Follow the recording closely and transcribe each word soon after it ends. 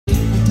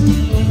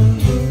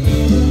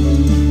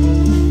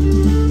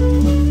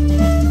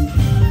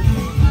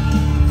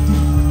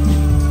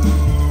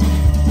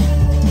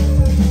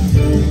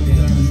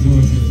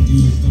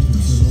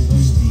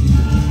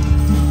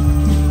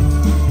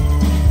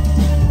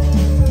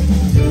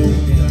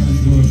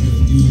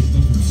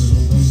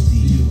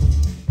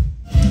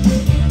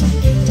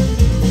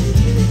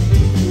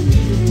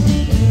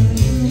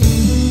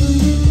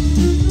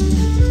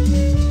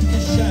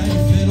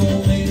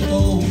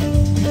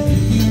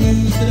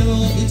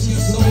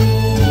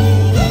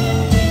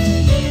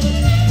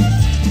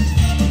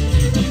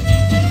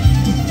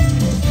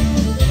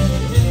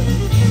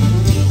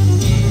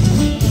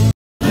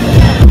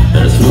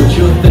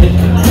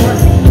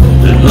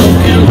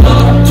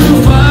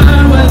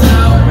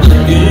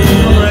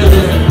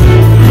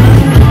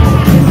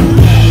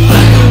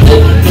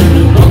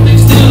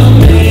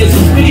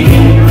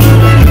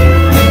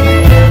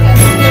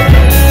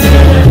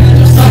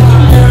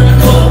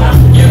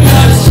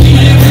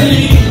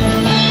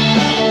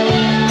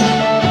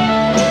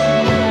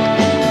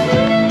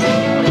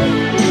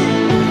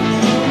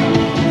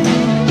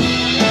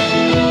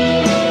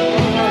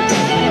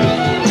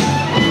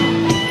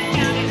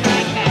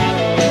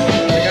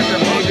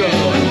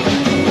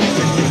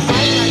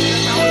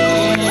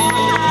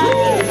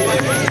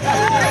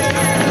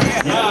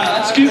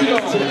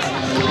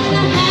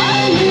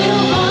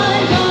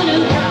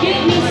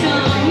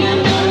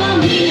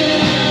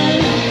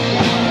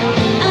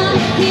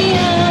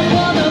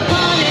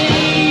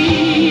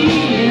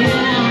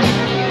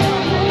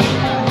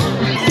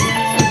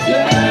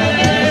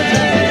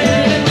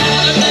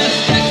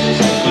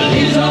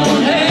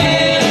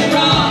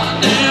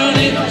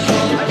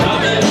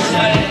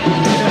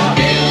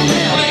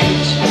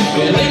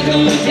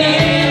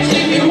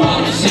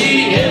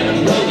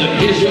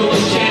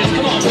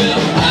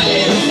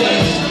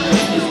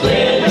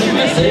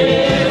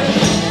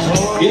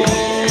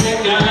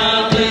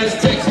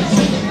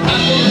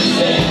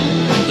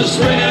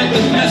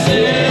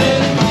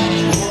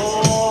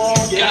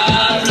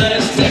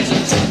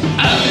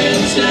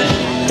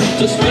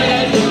to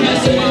spread the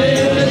message.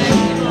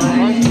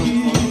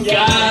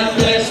 God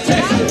bless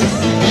Texas.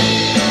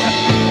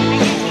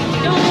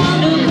 Don't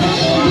want to go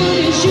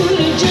shooting,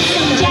 shooting, just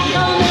some jack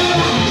on the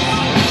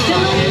rocks.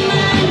 Don't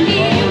mind me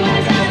when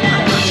I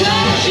got the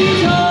trashy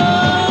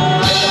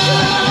talk.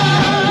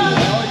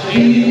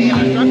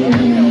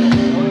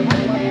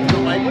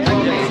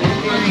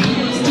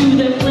 Used to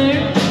the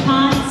flirt,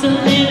 hearts of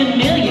 11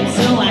 million,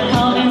 so I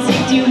called in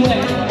sick to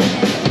work.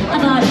 I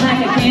bought a pack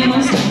of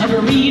camels, a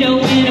burrito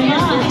in a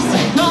box.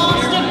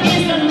 Lost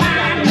against the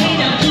line,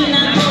 made up in a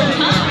whole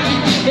pot.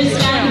 The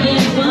sky began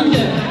to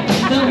wonder,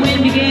 the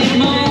wind began to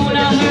moan. I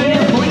heard a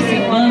voice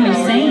above me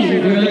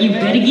saying, girl, you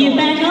better get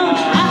back on.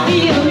 I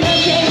feel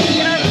lucky.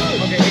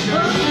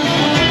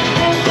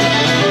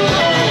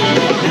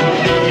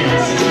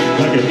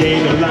 Like a day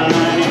to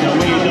line, in the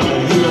way on the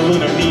hill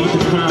underneath the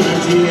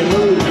pines, yeah,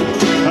 move.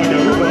 Like the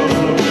river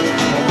flow,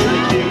 I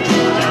really dig to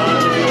my down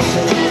to the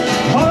soul.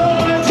 Oh,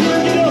 I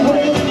took it a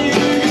hold of you,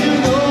 get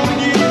a hold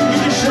of you,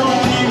 get a shot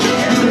of you,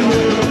 get a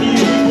hold of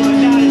you, but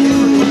not you.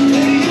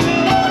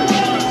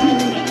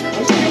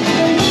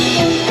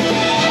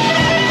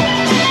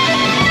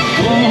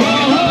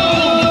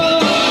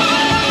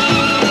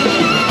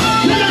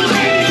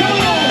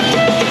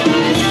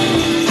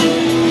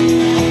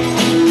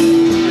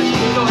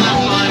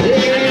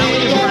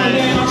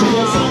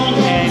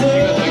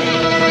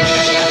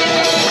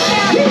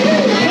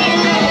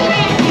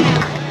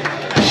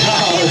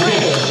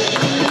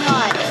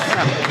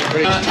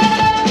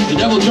 The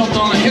devil jumped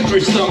on a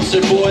hickory stump,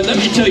 said, boy, let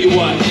me tell you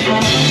what.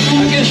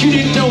 I guess you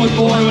didn't know it,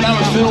 boy, but I'm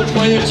a fiddle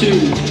player too.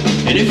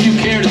 And if you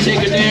care to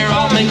take a dare,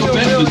 I'll make a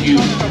bet with you.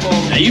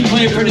 Now you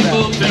play a pretty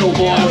good fiddle,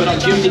 boy, but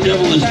I'll give the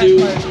devil his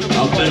due.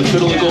 I'll bet a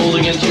fiddle of gold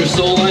against your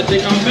soul. I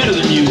think I'm better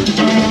than you.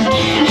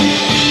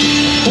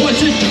 Boy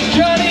said,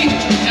 Johnny,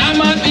 I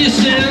might be a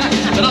sinner,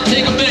 but I'll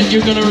take a bet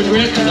you're gonna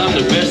regret, cause I'm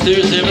the best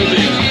there's ever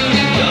been.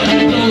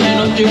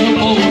 Up to your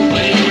pole,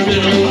 playing a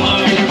fiddle hard.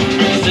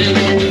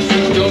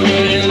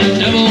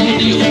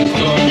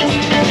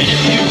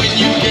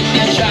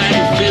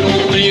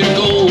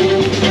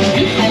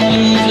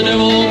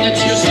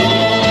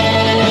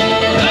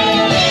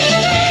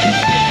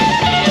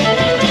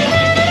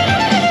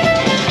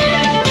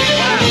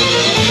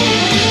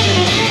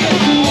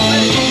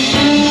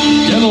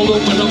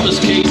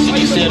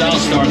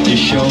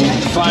 Show.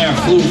 Fire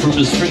flew from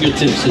his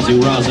fingertips as he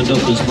rosined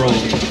up his robe.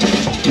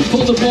 He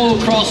pulled the bow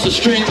across the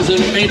strings and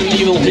it made an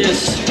evil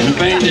hiss, and a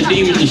band of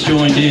demons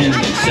joined in.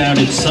 It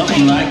sounded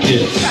something like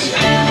this.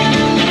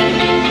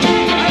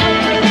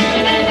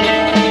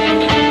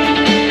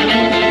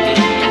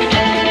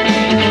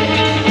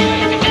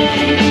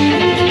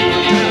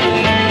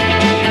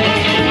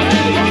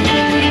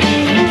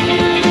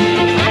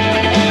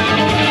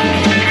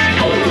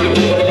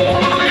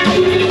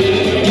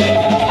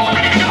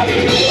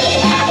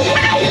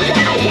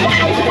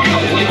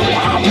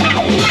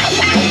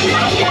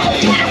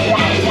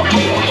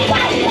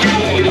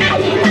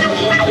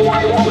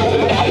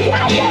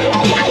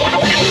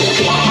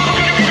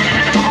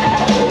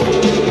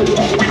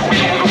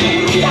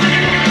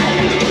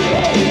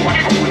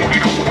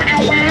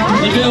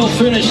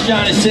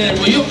 Johnny said,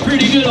 well, you're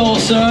pretty good, old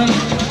son,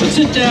 but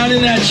sit down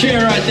in that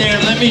chair right there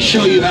and let me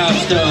show you how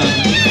it's done.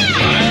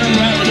 Iron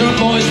right, drum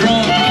boys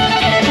run.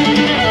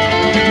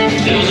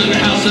 Devil's in the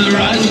house of the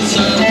rising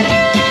sun.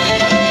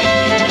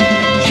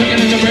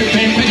 Chucking in the bread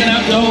pan, picking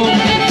out dough.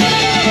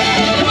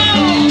 Come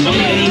on!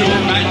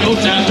 Don't right, no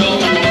time, dough.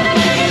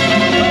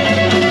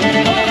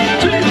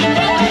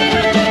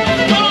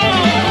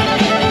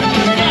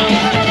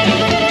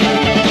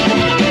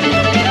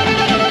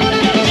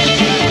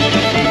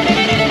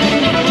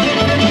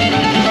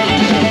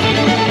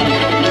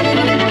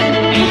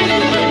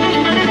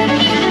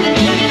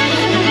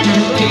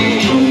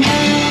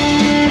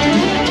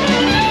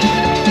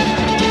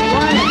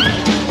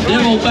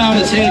 Bowed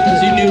his head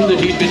because he knew that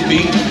he'd been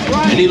beat,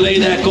 and he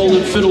laid that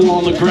golden fiddle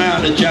on the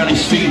ground at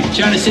Johnny's feet.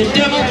 Johnny said,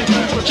 devil,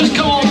 just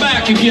come on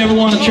back if you ever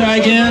want to try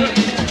again.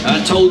 I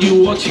told you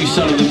once, you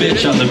son of a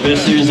bitch, I'm the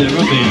best there's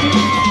ever been.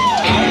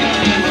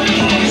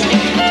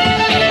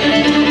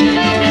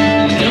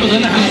 Devil's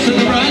in the house of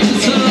the rising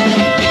sun.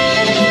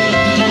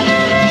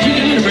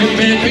 Chicken in the bread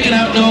pan, picking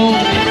out dough.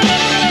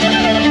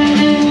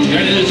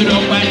 Granny, there's a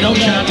don't bite, no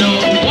shot, no.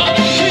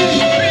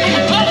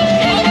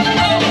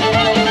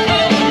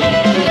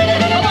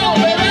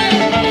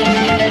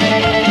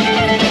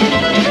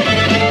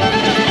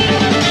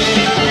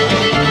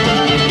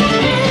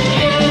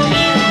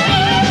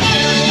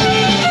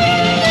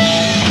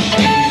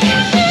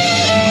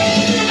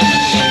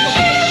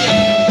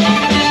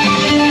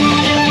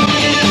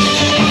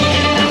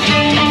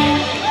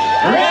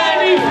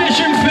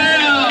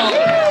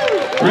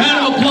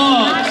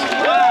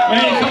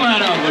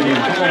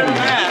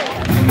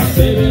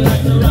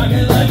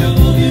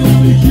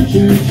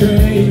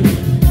 Train.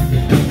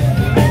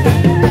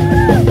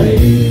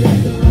 Baby,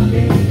 like the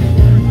rocket.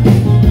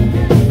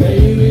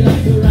 Baby,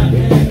 like the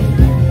rocket.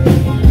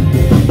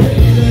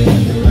 Baby,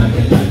 like the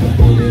rocket, like a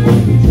boogie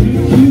woogie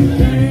choo-choo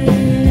train.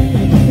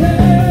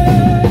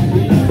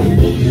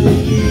 Hey,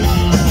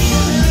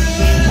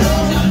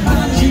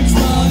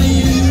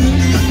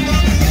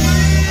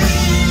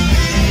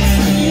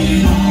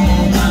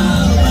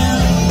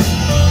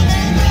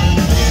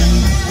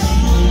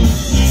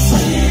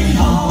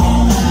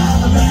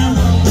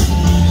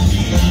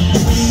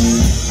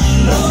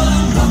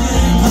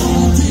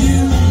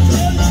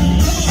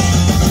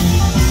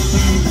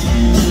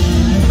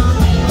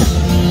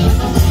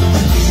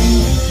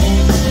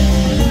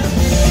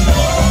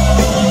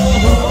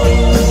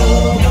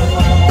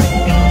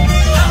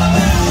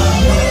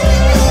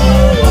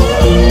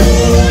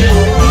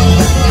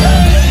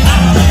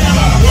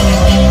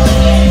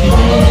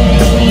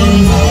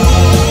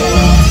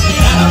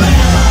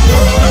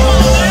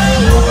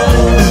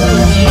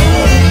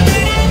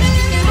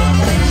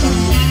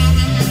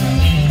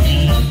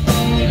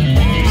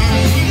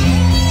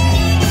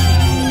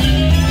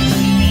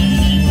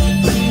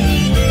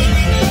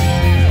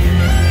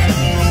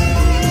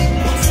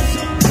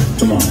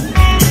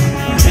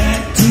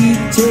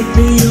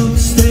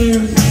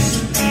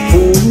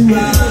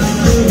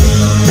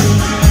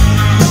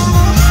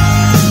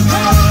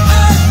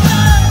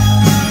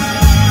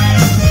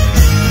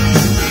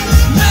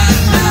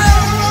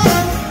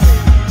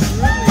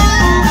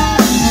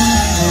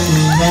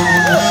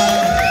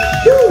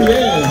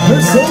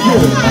 so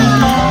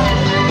good.